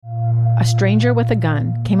a stranger with a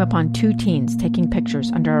gun came upon two teens taking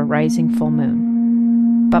pictures under a rising full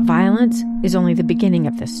moon. But violence is only the beginning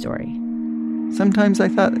of this story. Sometimes I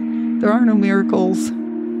thought, there are no miracles.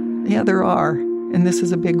 Yeah, there are, and this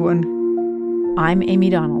is a big one. I'm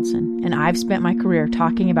Amy Donaldson, and I've spent my career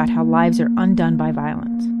talking about how lives are undone by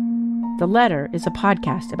violence. The Letter is a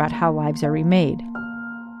podcast about how lives are remade.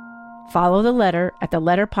 Follow The Letter at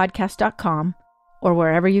theletterpodcast.com or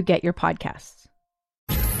wherever you get your podcasts.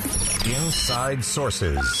 Inside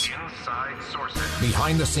Sources.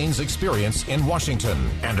 Behind-the-scenes experience in Washington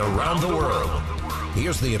and around the world.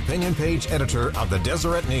 Here's the opinion page editor of the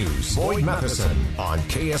Deseret News, Boyd Matheson, on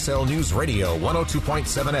KSL News Radio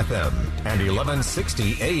 102.7 FM and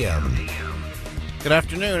 1160 AM. Good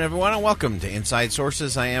afternoon, everyone, and welcome to Inside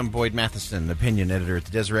Sources. I am Boyd Matheson, opinion editor at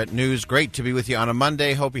the Deseret News. Great to be with you on a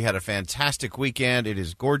Monday. Hope you had a fantastic weekend. It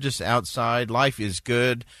is gorgeous outside. Life is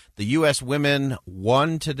good. The U.S. women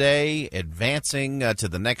won today, advancing to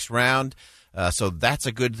the next round. So that's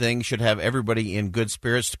a good thing. Should have everybody in good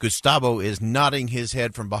spirits. Gustavo is nodding his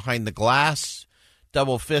head from behind the glass.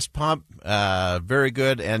 Double fist pump. Very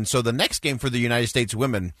good. And so the next game for the United States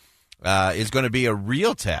women is going to be a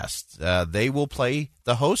real test. They will play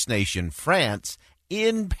the host nation, France,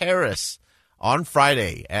 in Paris on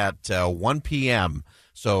Friday at 1 p.m.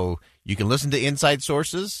 So you can listen to Inside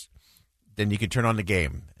Sources. Then you can turn on the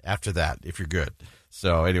game after that if you're good.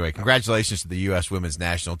 So anyway, congratulations to the U.S. women's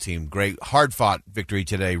national team. Great, hard-fought victory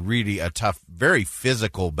today. Really a tough, very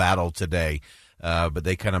physical battle today. But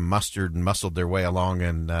they kind of mustered and muscled their way along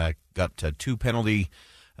and got two penalty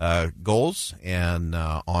goals and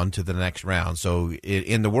on to the next round. So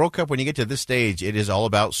in the World Cup, when you get to this stage, it is all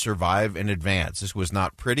about survive and advance. This was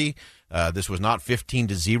not pretty. This was not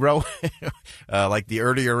 15-0 like the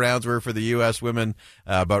earlier rounds were for the U.S. women,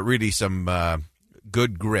 but really some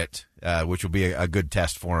good grit, which will be a good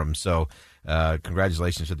test for them. So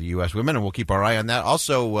congratulations to the U.S. women, and we'll keep our eye on that.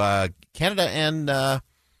 Also, Canada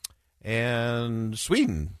and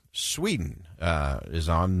Sweden. Sweden is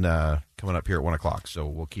on coming up here at 1 o'clock, so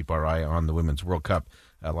we'll keep our eye on the Women's World Cup.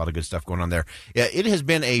 A lot of good stuff going on there. It has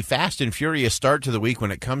been a fast and furious start to the week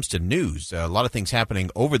when it comes to news. A lot of things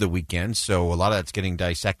happening over the weekend, so a lot of that's getting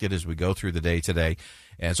dissected as we go through the day today.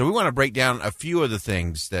 And so we want to break down a few of the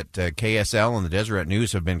things that KSL and the Deseret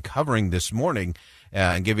News have been covering this morning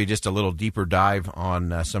and give you just a little deeper dive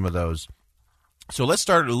on some of those. So let's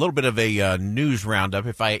start a little bit of a news roundup.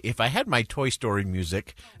 If I had my Toy Story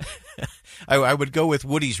music, I would go with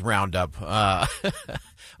Woody's Roundup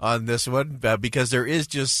on this one because there is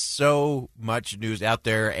just so much news out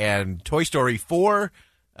there. And Toy Story 4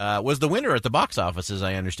 was the winner at the box office, as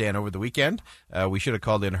I understand, over the weekend. We should have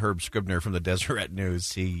called in Herb Scribner from the Deseret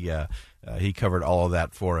News. He covered all of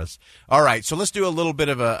that for us. All right, so let's do a little bit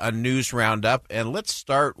of a news roundup, and let's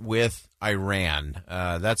start with Iran.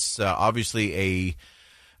 That's obviously a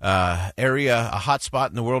hot spot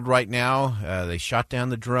in the world right now. They shot down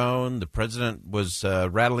the drone. The president was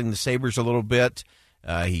rattling the sabers a little bit.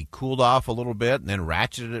 He cooled off a little bit and then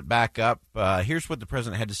ratcheted it back up. Here's what the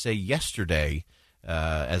president had to say yesterday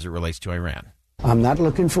as it relates to Iran. I'm not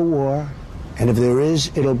looking for war, and if there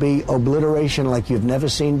is, it'll be obliteration like you've never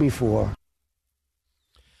seen before.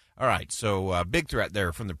 All right, so big threat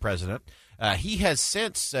there from the president. He has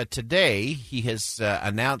since today, he has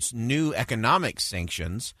announced new economic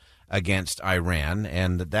sanctions against Iran,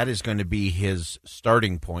 and that is going to be his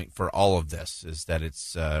starting point for all of this, is that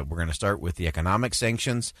we're going to start with the economic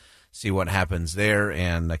sanctions, see what happens there,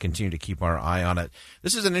 and continue to keep our eye on it.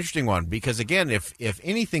 This is an interesting one because, again, if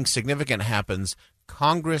anything significant happens,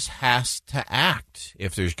 Congress has to act.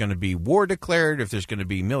 If there's going to be war declared, if there's going to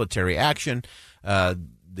be military action,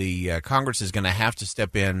 the Congress is going to have to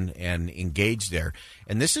step in and engage there.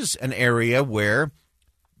 And this is an area where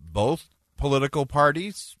both political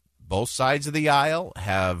parties, both sides of the aisle,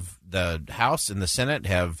 have the House and the Senate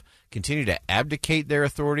have continued to abdicate their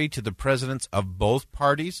authority to the presidents of both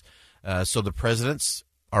parties. So the presidents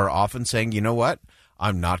are often saying, you know what,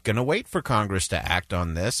 I'm not going to wait for Congress to act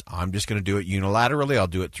on this. I'm just going to do it unilaterally. I'll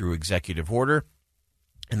do it through executive order.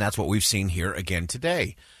 And that's what we've seen here again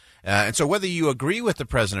today. And so whether you agree with the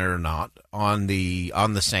president or not on the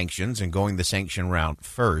sanctions and going the sanction route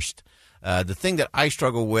first, the thing that I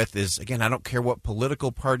struggle with is, again, I don't care what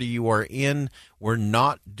political party you are in, we're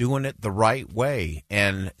not doing it the right way.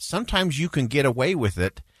 And sometimes you can get away with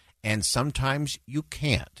it, and sometimes you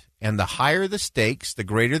can't. And the higher the stakes, the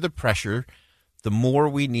greater the pressure, the more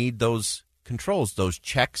we need those controls, those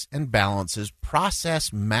checks and balances.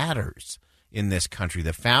 Process matters in this country.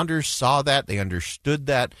 The founders saw that. They understood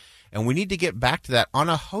that. And we need to get back to that on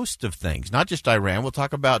a host of things, not just Iran. We'll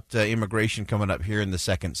talk about immigration coming up here in the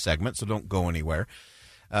second segment, so don't go anywhere.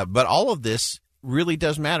 But all of this really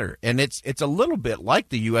does matter. And it's a little bit like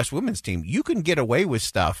the U.S. women's team. You can get away with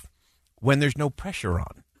stuff when there's no pressure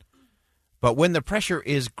on. But when the pressure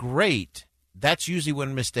is great, that's usually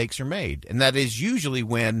when mistakes are made. And that is usually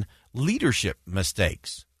when leadership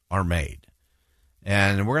mistakes are made.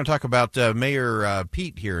 And we're going to talk about Mayor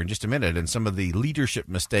Pete here in just a minute and some of the leadership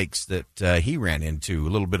mistakes that he ran into, a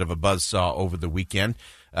little bit of a buzzsaw over the weekend.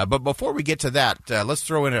 But before we get to that, let's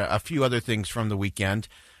throw in a few other things from the weekend.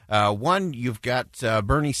 One, you've got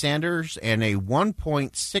Bernie Sanders and a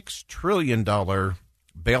 $1.6 trillion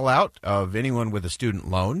bailout of anyone with a student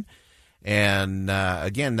loan. And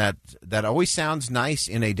again, that always sounds nice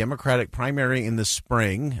in a Democratic primary in the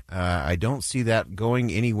spring. I don't see that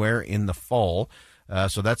going anywhere in the fall.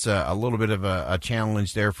 So that's a little bit of a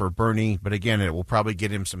challenge there for Bernie. But again, it will probably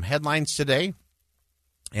get him some headlines today.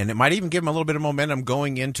 And it might even give him a little bit of momentum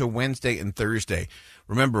going into Wednesday and Thursday.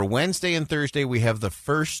 Remember, Wednesday and Thursday, we have the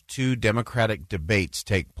first two Democratic debates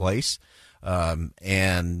take place.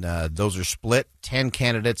 And those are split, 10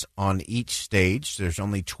 candidates on each stage. There's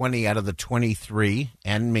only 20 out of the 23,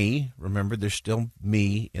 and me. Remember, there's still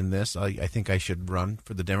me in this. I think I should run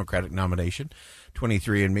for the Democratic nomination,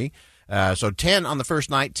 23 and me. So 10 on the first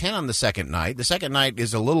night, 10 on the second night. The second night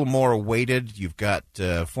is a little more weighted. You've got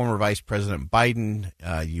former Vice President Biden.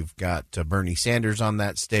 You've got Bernie Sanders on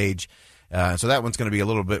that stage. So that one's going to be a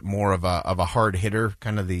little bit more of a hard hitter,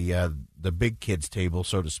 kind of the big kids table,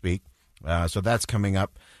 so to speak. So that's coming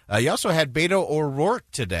up. You also had Beto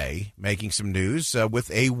O'Rourke today making some news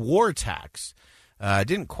with a war tax.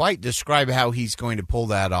 Didn't quite describe how he's going to pull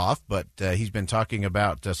that off, but he's been talking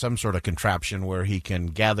about some sort of contraption where he can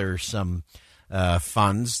gather some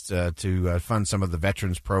funds to fund some of the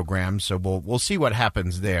veterans programs. So we'll see what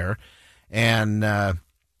happens there. And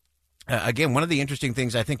again, one of the interesting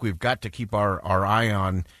things I think we've got to keep our eye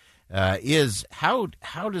on is how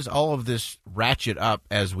does all of this ratchet up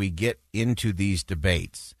as we get into these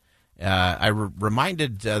debates? I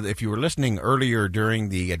reminded, if you were listening earlier during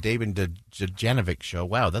the David Dujanovic show,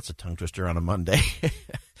 wow, that's a tongue twister on a Monday.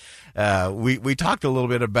 We talked a little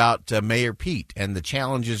bit about Mayor Pete and the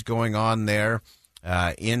challenges going on there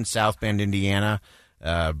in South Bend, Indiana.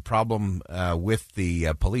 Problem with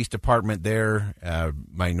the police department there,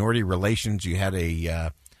 minority relations. You had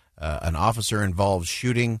an officer involved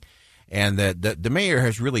shooting. And the mayor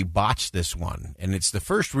has really botched this one. And it's the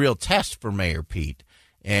first real test for Mayor Pete.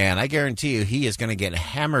 And I guarantee you he is going to get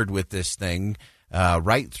hammered with this thing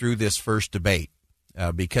right through this first debate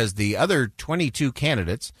because the other 22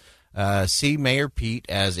 candidates see Mayor Pete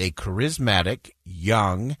as a charismatic,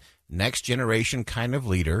 young, next-generation kind of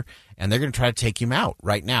leader, and they're going to try to take him out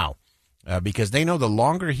right now because they know the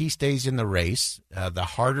longer he stays in the race, the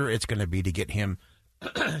harder it's going to be to get him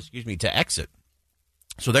to exit.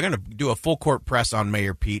 So they're going to do a full-court press on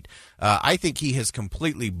Mayor Pete. I think he has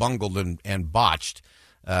completely bungled and botched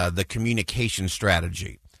the communication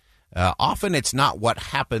strategy. Often it's not what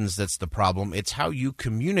happens that's the problem. It's how you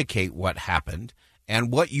communicate what happened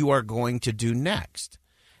and what you are going to do next.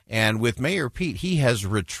 And with Mayor Pete, he has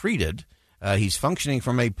retreated. He's functioning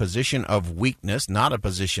from a position of weakness, not a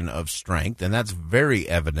position of strength, and that's very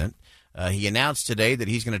evident. He announced today that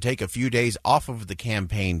he's going to take a few days off of the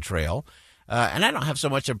campaign trail. And I don't have so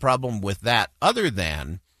much a problem with that other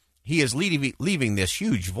than he is leaving this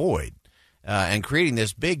huge void and creating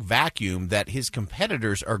this big vacuum that his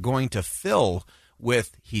competitors are going to fill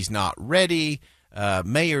with he's not ready,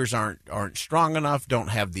 mayors aren't strong enough, don't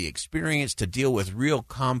have the experience to deal with real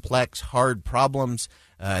complex, hard problems.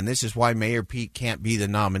 And this is why Mayor Pete can't be the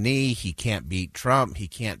nominee. He can't beat Trump. He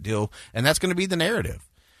can't deal. And that's going to be the narrative.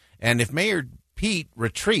 And if Mayor Pete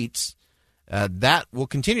retreats, that will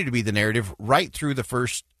continue to be the narrative right through the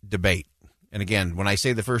first debate. And again, when I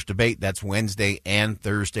say the first debate, that's Wednesday and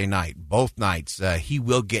Thursday night. Both nights, he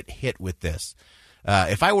will get hit with this.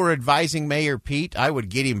 If I were advising Mayor Pete, I would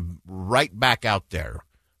get him right back out there.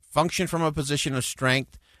 Function from a position of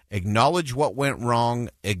strength, acknowledge what went wrong,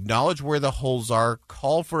 acknowledge where the holes are,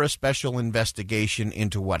 call for a special investigation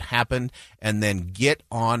into what happened, and then get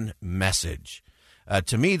on message.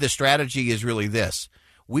 To me, the strategy is really this.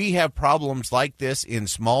 We have problems like this in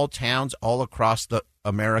small towns all across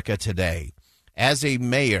America today. As a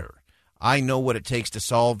mayor, I know what it takes to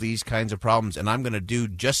solve these kinds of problems, and I'm going to do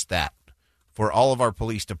just that for all of our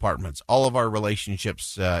police departments, all of our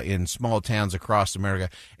relationships in small towns across America,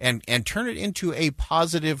 and turn it into a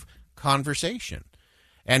positive conversation.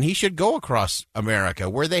 And he should go across America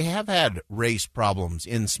where they have had race problems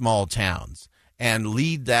in small towns and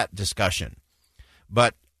lead that discussion.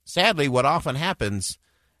 But sadly, what often happens,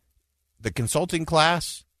 the consulting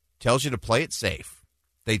class tells you to play it safe.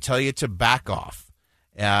 They tell you to back off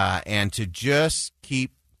and to just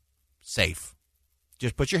keep safe.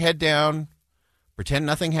 Just put your head down, pretend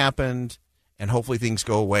nothing happened, and hopefully things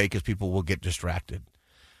go away because people will get distracted.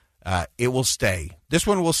 It will stay. This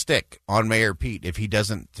one will stick on Mayor Pete if he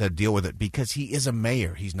doesn't deal with it, because he is a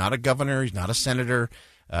mayor. He's not a governor. He's not a senator.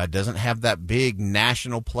 Doesn't have that big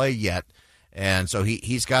national play yet. And so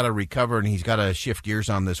he's got to recover, and he's got to shift gears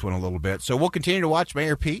on this one a little bit. So we'll continue to watch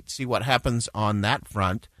Mayor Pete, see what happens on that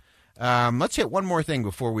front. Let's hit one more thing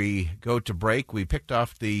before we go to break. We picked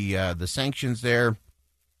off the sanctions there.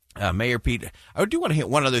 Mayor Pete, I do want to hit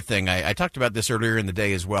one other thing. I talked about this earlier in the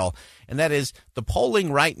day as well, and that is the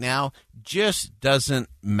polling right now just doesn't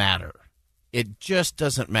matter. It just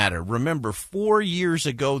doesn't matter. Remember, 4 years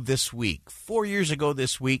ago this week,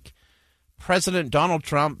 President Donald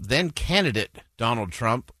Trump, then candidate Donald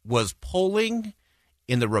Trump, was polling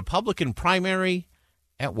in the Republican primary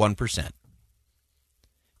at 1%.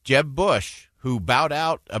 Jeb Bush, who bowed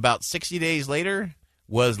out about 60 days later,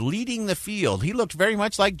 was leading the field. He looked very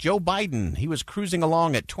much like Joe Biden. He was cruising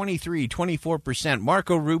along at 23, 24%.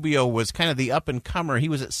 Marco Rubio was kind of the up-and-comer. He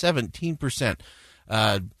was at 17%.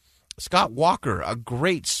 Scott Walker, a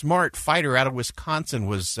great, smart fighter out of Wisconsin,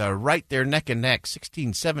 was right there neck and neck,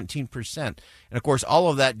 16, 17%. And, of course, all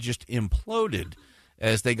of that just imploded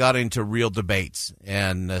as they got into real debates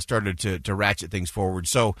and started to ratchet things forward.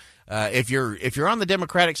 So if you're on the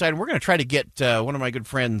Democratic side, and we're going to try to get one of my good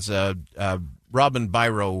friends, Robin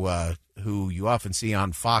Byro, who you often see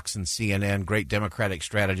on Fox and CNN, great Democratic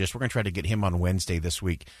strategist. We're going to try to get him on Wednesday this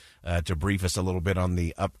week to brief us a little bit on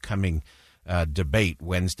the upcoming debate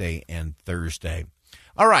Wednesday and Thursday.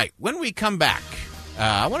 All right, when we come back,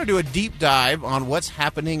 I want to do a deep dive on what's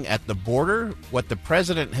happening at the border, what the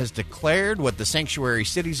president has declared, what the sanctuary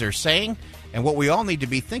cities are saying, and what we all need to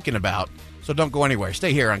be thinking about. So don't go anywhere.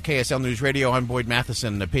 Stay here on KSL News Radio. I'm Boyd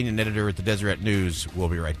Matheson, opinion editor at the Deseret News. We'll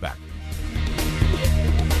be right back.